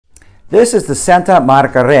This is the Santa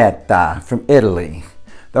Margherita from Italy,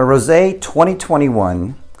 the Rosé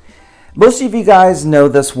 2021. Most of you guys know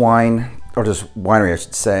this wine, or this winery I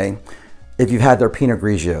should say, if you've had their Pinot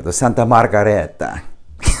Grigio, the Santa Margherita.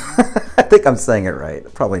 I think I'm saying it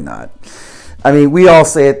right, probably not. I mean, we all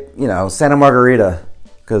say it, you know, Santa Margherita,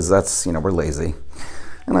 because that's, you know, we're lazy.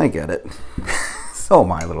 And I get it. So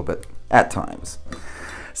am I a little bit, at times.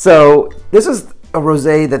 So, this is a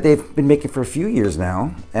rosé that they've been making for a few years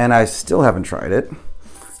now, and I still haven't tried it.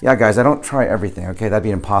 Yeah, guys, I don't try everything, okay? That'd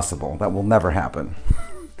be impossible. That will never happen.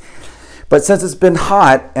 But since it's been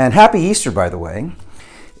hot, and happy Easter, by the way,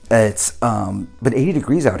 it's been 80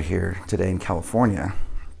 degrees out here today in California.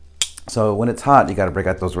 So when it's hot, you got to break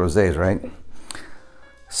out those rosés, right?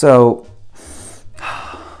 So,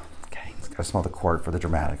 okay, got to smell the cork for the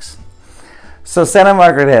dramatics. So Santa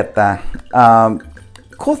Margherita,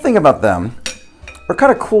 cool thing about them, or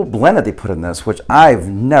kind of cool blend that they put in this, which I've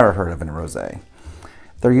never heard of in a rosé.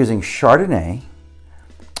 They're using Chardonnay,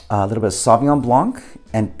 a little bit of Sauvignon Blanc,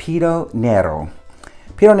 and Pinot Nero.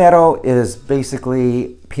 Pinot Nero is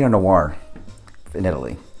basically Pinot Noir in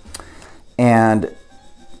Italy. And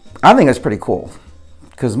I think it's pretty cool,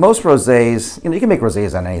 because most rosés, you know, you can make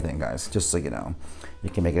rosés on anything, guys, just so you know. You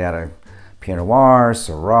can make it out of Pinot Noir,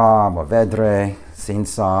 Syrah, Mourvedre,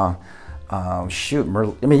 Cinsault, I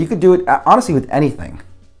mean, you could do it, honestly, with anything.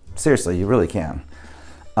 Seriously, you really can.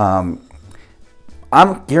 I'm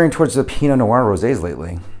gearing towards the Pinot Noir rosés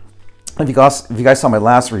lately. If you guys saw my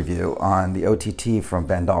last review on the OTT from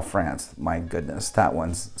Bandol, France, my goodness, that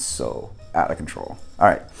one's so out of control. All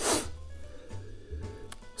right.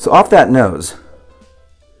 So off that nose,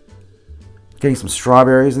 getting some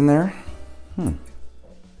strawberries in there.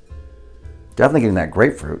 Definitely getting that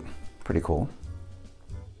grapefruit. Pretty cool.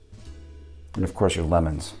 And of course your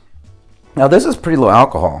lemons. Now this is pretty low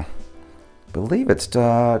alcohol. I believe it's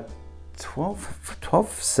 12.6,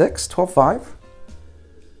 12.5.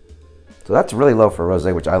 So that's really low for a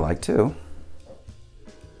rosé, which I like too.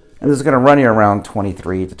 And this is going to run you around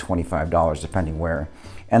 $23 to $25, depending where.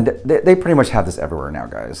 And they pretty much have this everywhere now,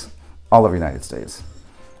 guys. All over the United States.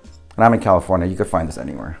 And I'm in California. You could find this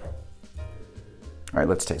anywhere. All right,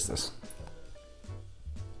 let's taste this.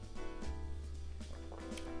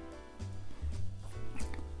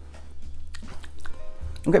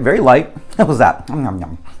 Okay, very light. What was that? Yum,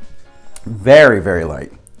 yum. Very, very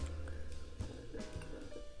light.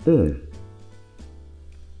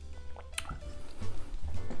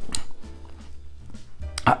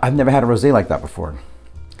 I've never had a rosé like that before.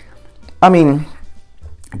 I mean,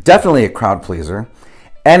 definitely a crowd pleaser.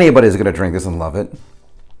 Anybody's gonna drink this and love it.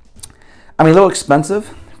 I mean, a little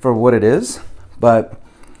expensive for what it is, but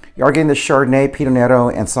you are getting the Chardonnay, Pinot Nero,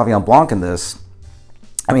 and Sauvignon Blanc in this.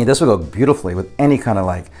 I mean, this would go beautifully with any kind of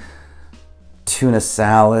like tuna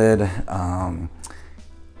salad,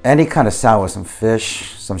 any kind of salad with some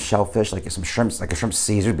fish, some shellfish, like some shrimps, like a shrimp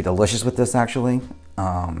Caesar would be delicious with this actually.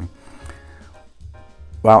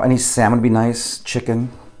 Wow, any salmon would be nice,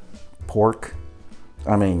 chicken, pork.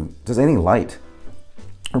 I mean, just anything light.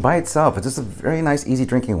 Or by itself, it's just a very nice, easy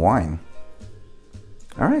drinking wine.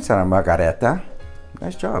 All right, Santa Margherita,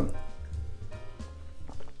 nice job.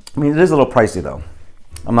 I mean, it is a little pricey though.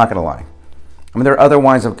 I'm not gonna lie. I mean, there are other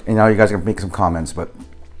wines, you know, you guys can make some comments, but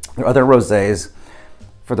there are other rosés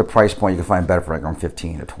for the price point you can find better for like around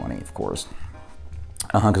 15 to 20, of course.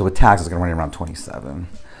 Because with tax, it's gonna run you around 27.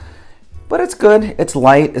 But it's good, it's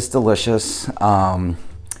light, it's delicious.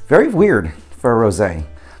 Very weird for a rosé.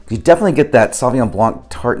 You definitely get that Sauvignon Blanc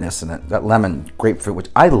tartness in it, that lemon, grapefruit, which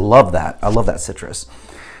I love that. I love that citrus.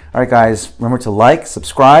 All right, guys, remember to like,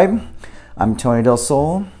 subscribe. I'm Tony Del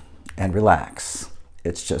Sol, and relax.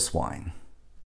 It's just wine.